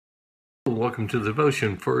Welcome to the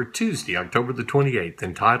devotion for Tuesday, October the 28th,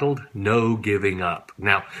 entitled No Giving Up.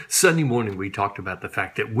 Now, Sunday morning we talked about the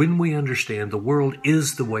fact that when we understand the world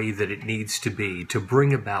is the way that it needs to be to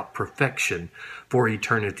bring about perfection for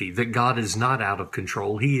eternity, that God is not out of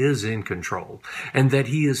control, He is in control, and that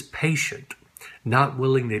He is patient, not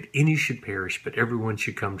willing that any should perish, but everyone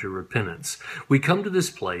should come to repentance. We come to this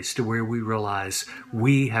place to where we realize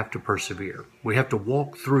we have to persevere. We have to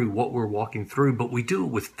walk through what we're walking through, but we do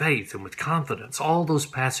it with faith and with confidence. All those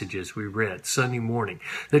passages we read Sunday morning,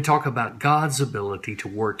 they talk about God's ability to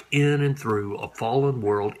work in and through a fallen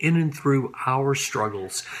world, in and through our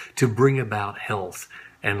struggles to bring about health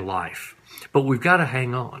and life. But we've got to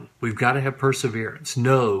hang on. We've got to have perseverance.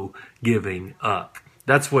 No giving up.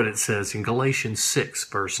 That's what it says in Galatians 6,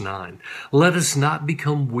 verse 9. Let us not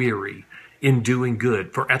become weary in doing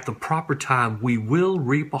good, for at the proper time we will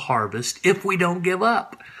reap a harvest if we don't give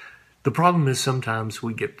up. The problem is sometimes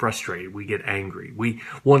we get frustrated, we get angry. We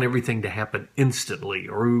want everything to happen instantly,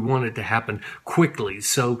 or we want it to happen quickly.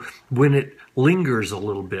 So when it lingers a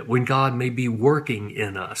little bit, when God may be working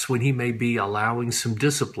in us, when He may be allowing some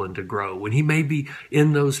discipline to grow, when He may be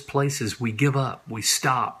in those places, we give up, we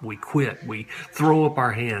stop, we quit, we throw up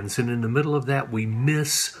our hands. And in the middle of that, we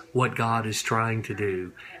miss what God is trying to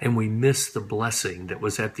do, and we miss the blessing that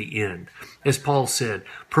was at the end. As Paul said,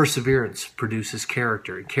 perseverance produces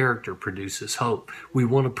character, and character produces hope. We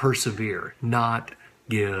want to persevere, not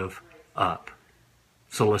give up.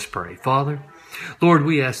 So let's pray. Father, Lord,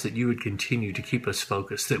 we ask that you would continue to keep us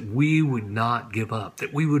focused, that we would not give up,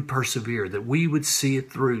 that we would persevere, that we would see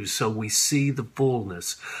it through so we see the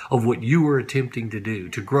fullness of what you are attempting to do,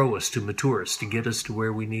 to grow us, to mature us, to get us to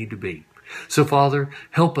where we need to be. So, Father,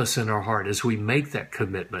 help us in our heart as we make that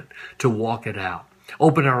commitment to walk it out.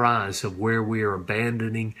 Open our eyes of where we are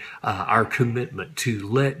abandoning our commitment to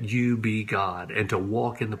let you be God and to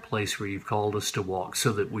walk in the place where you've called us to walk,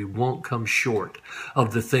 so that we won't come short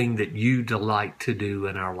of the thing that you delight to do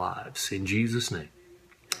in our lives. In Jesus' name,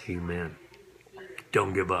 amen.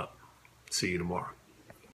 Don't give up. See you tomorrow.